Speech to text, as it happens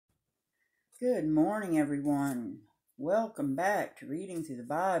Good morning, everyone. Welcome back to Reading Through the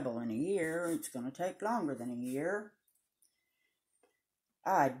Bible in a Year. It's going to take longer than a year.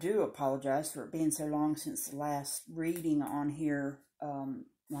 I do apologize for it being so long since the last reading on here.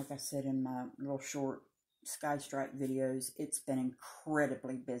 Like I said in my little short Sky Strike videos, it's been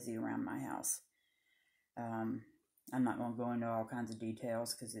incredibly busy around my house. I'm not going to go into all kinds of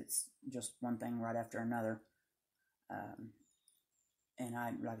details because it's just one thing right after another. And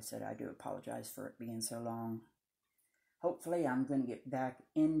like I said, I do apologize for it being so long. Hopefully, I'm going to get back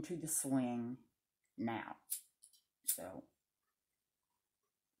into the swing now. So,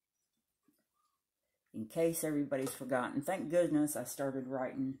 in case everybody's forgotten, thank goodness I started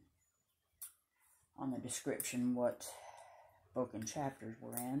writing on the description what book and chapters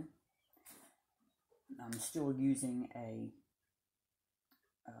we're in. I'm still using a,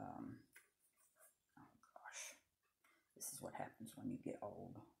 this is what happens when you get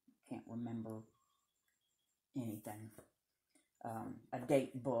old. Can't remember anything. A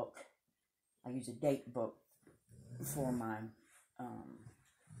date book. I use a date book for my,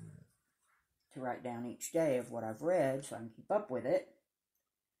 to write down each day of what I've read so I can keep up with it.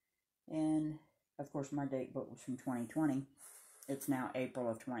 And, of course, my date book was from 2020. It's now April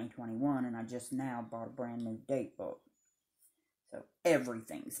of 2021, and I just now bought a brand new date book. So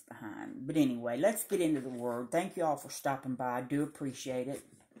everything's behind. But anyway, let's get into the Word. Thank you all for stopping by. I do appreciate it.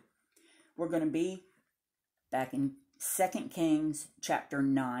 We're going to be back in 2 Kings chapter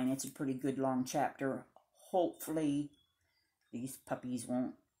 9. It's a pretty good long chapter. Hopefully, these puppies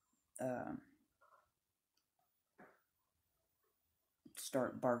won't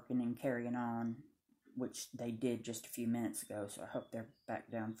start barking and carrying on, which they did just a few minutes ago. So I hope they're back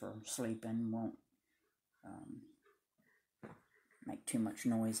down for sleeping, won't make too much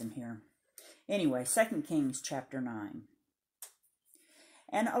noise in here. Anyway, 2 Kings chapter 9.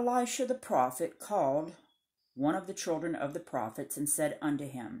 And Elisha the prophet called one of the children of the prophets and said unto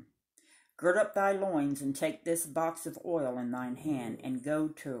him, Gird up thy loins and take this box of oil in thine hand and go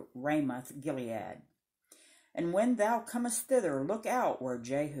to Ramoth Gilead. And when thou comest thither, look out where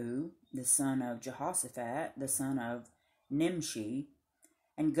Jehu, the son of Jehoshaphat, the son of Nimshi,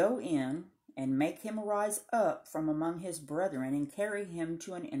 and go in and make him arise up from among his brethren and carry him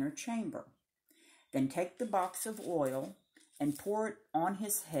to an inner chamber. Then take the box of oil and pour it on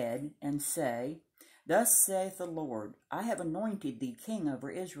his head and say, Thus saith the Lord, I have anointed thee king over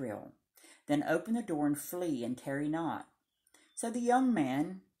Israel. Then open the door and flee and tarry not. So the young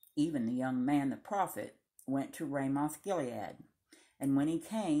man, even the young man the prophet, went to Ramoth Gilead. And when he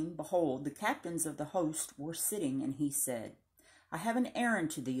came, behold, the captains of the host were sitting, and he said, I have an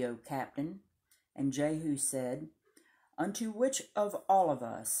errand to thee, O captain. And Jehu said, Unto which of all of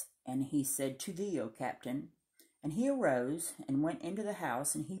us? And he said, To thee, O captain. And he arose and went into the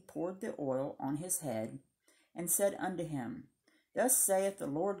house, and he poured the oil on his head, and said unto him, Thus saith the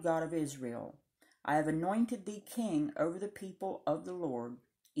Lord God of Israel, I have anointed thee king over the people of the Lord,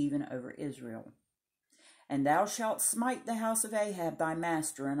 even over Israel. And thou shalt smite the house of Ahab thy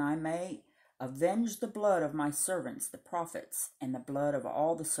master, and I may avenge the blood of my servants the prophets, and the blood of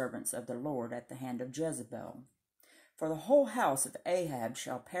all the servants of the Lord at the hand of Jezebel. For the whole house of Ahab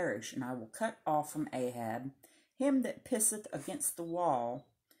shall perish, and I will cut off from Ahab him that pisseth against the wall,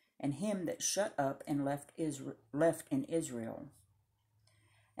 and him that shut up and left in Israel.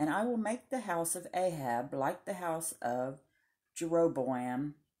 And I will make the house of Ahab like the house of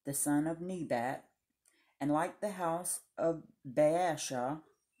Jeroboam the son of Nebat, and like the house of Baasha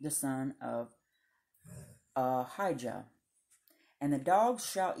the son of Ahijah. And the dogs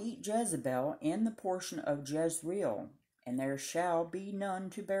shall eat Jezebel in the portion of Jezreel, and there shall be none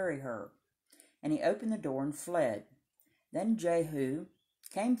to bury her. And he opened the door and fled. Then Jehu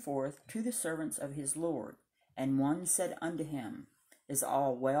came forth to the servants of his Lord, and one said unto him, Is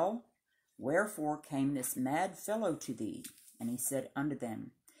all well? Wherefore came this mad fellow to thee? And he said unto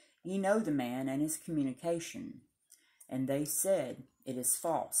them, Ye know the man and his communication. And they said, It is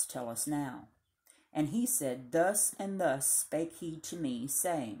false, tell us now. And he said, Thus and thus spake he to me,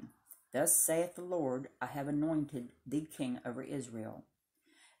 saying, Thus saith the Lord, I have anointed thee king over Israel.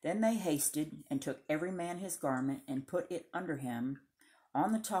 Then they hasted, and took every man his garment, and put it under him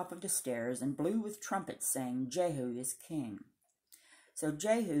on the top of the stairs, and blew with trumpets, saying, Jehu is king. So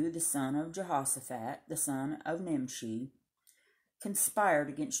Jehu, the son of Jehoshaphat, the son of Nimshi, conspired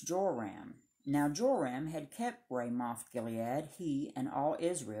against Joram. Now Joram had kept Ramoth Gilead, he and all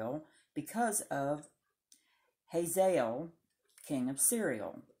Israel, because of Hazael, king of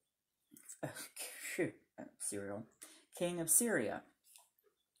Syria. King of Syria.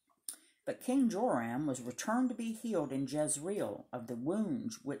 But King Joram was returned to be healed in Jezreel of the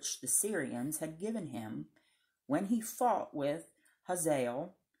wounds which the Syrians had given him when he fought with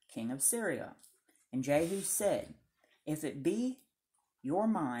Hazael, king of Syria. And Jehu said, If it be your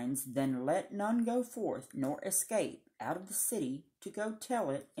minds, then let none go forth nor escape out of the city to go tell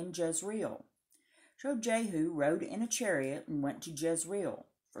it in Jezreel. So Jehu rode in a chariot and went to Jezreel,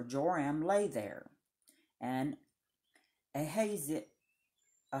 for Joram lay there. And Ahaziah,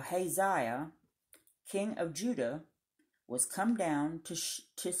 king of Judah, was come down to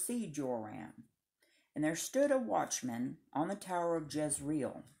see Joram. And there stood a watchman on the tower of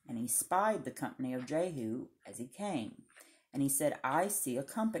Jezreel, and he spied the company of Jehu as he came. And he said, I see a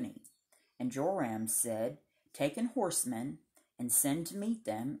company. And Joram said, Take an horseman, and send to meet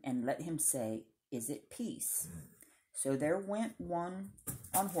them, and let him say, Is it peace? So there went one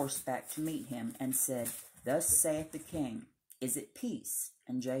on horseback to meet him, and said, Thus saith the king, Is it peace?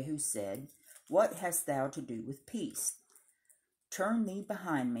 And Jehu said, What hast thou to do with peace? Turn thee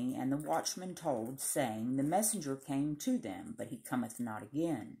behind me. And the watchman told, saying, The messenger came to them, but he cometh not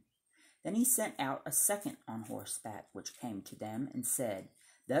again. Then he sent out a second on horseback, which came to them, and said,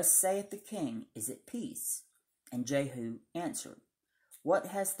 Thus saith the king, Is it peace? And Jehu answered, What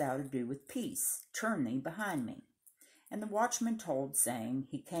hast thou to do with peace? Turn thee behind me. And the watchman told, saying,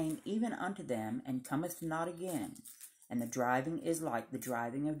 He came even unto them, and cometh not again. And the driving is like the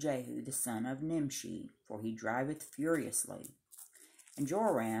driving of Jehu the son of Nimshi, for he driveth furiously. And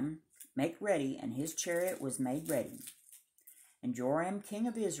Joram make ready, and his chariot was made ready. And Joram king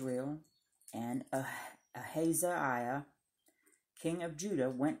of Israel and Ahaziah king of Judah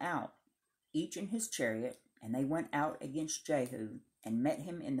went out, each in his chariot, and they went out against Jehu, and met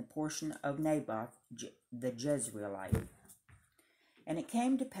him in the portion of Naboth the Jezreelite. And it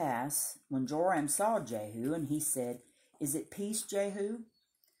came to pass, when Joram saw Jehu, and he said, Is it peace, Jehu?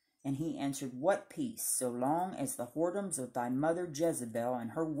 And he answered, What peace, so long as the whoredoms of thy mother Jezebel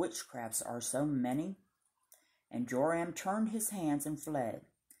and her witchcrafts are so many? And Joram turned his hands and fled,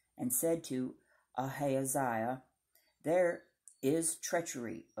 and said to Ahaziah, There is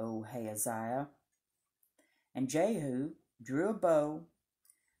treachery, O Ahaziah. And Jehu drew a bow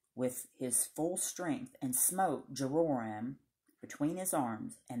with his full strength, and smote Joram between his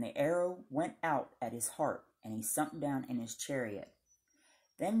arms, and the arrow went out at his heart, and he sunk down in his chariot.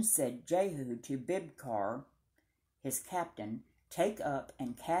 Then said Jehu to Bidkar, his captain, Take up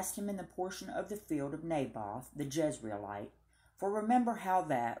and cast him in the portion of the field of Naboth the Jezreelite. For remember how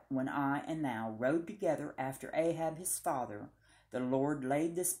that, when I and thou rode together after Ahab his father, the Lord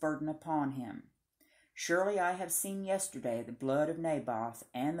laid this burden upon him. Surely I have seen yesterday the blood of Naboth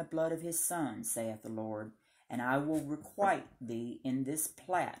and the blood of his son, saith the Lord, and I will requite thee in this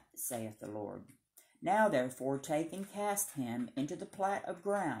plat, saith the Lord. Now therefore take and cast him into the plat of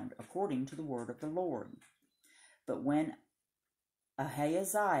ground, according to the word of the Lord. But when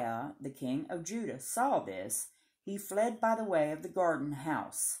Ahaziah, the king of Judah, saw this, he fled by the way of the garden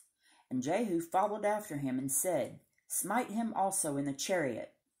house. And Jehu followed after him and said, Smite him also in the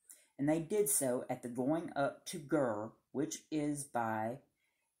chariot. And they did so at the going up to Gur, which is by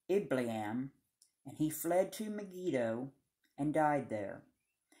Ibleam, and he fled to Megiddo and died there.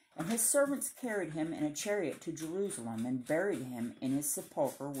 And his servants carried him in a chariot to Jerusalem, and buried him in his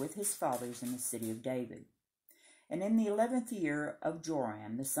sepulchre with his fathers in the city of David. And in the 11th year of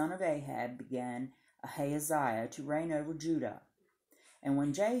Joram, the son of Ahab, began Ahaziah to reign over Judah. And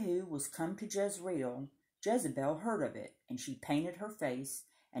when Jehu was come to Jezreel, Jezebel heard of it, and she painted her face,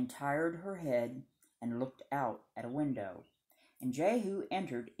 and tired her head, and looked out at a window. And Jehu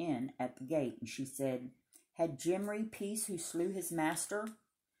entered in at the gate, and she said, Had Jimri peace who slew his master?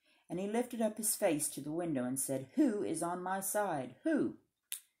 And he lifted up his face to the window, and said, Who is on my side? Who?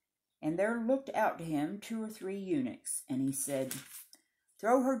 And there looked out to him 2 or 3 eunuchs, and he said,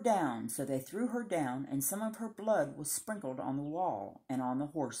 Throw her down. So they threw her down, and some of her blood was sprinkled on the wall and on the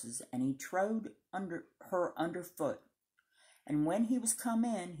horses, and he trode her underfoot. And when he was come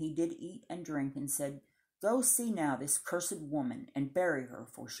in, he did eat and drink, and said, Go see now this cursed woman, and bury her,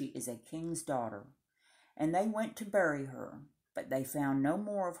 for she is a king's daughter. And they went to bury her, but they found no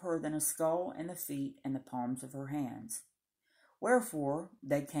more of her than a skull and the feet and the palms of her hands. Wherefore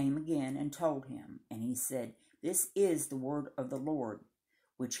they came again and told him, and he said, This is the word of the Lord,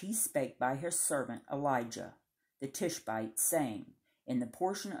 which he spake by his servant Elijah the Tishbite, saying, In the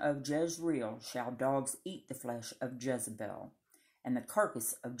portion of Jezreel shall dogs eat the flesh of Jezebel, and the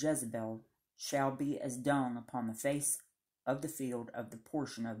carcass of Jezebel shall be as dung upon the face of the field of the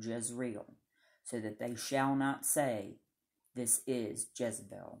portion of Jezreel, so that they shall not say, This is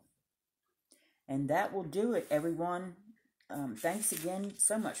Jezebel. And that will do it, everyone. thanks again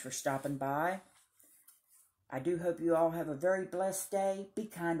so much for stopping by. I do hope you all have a very blessed day. Be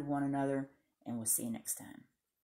kind to one another, and we'll see you next time.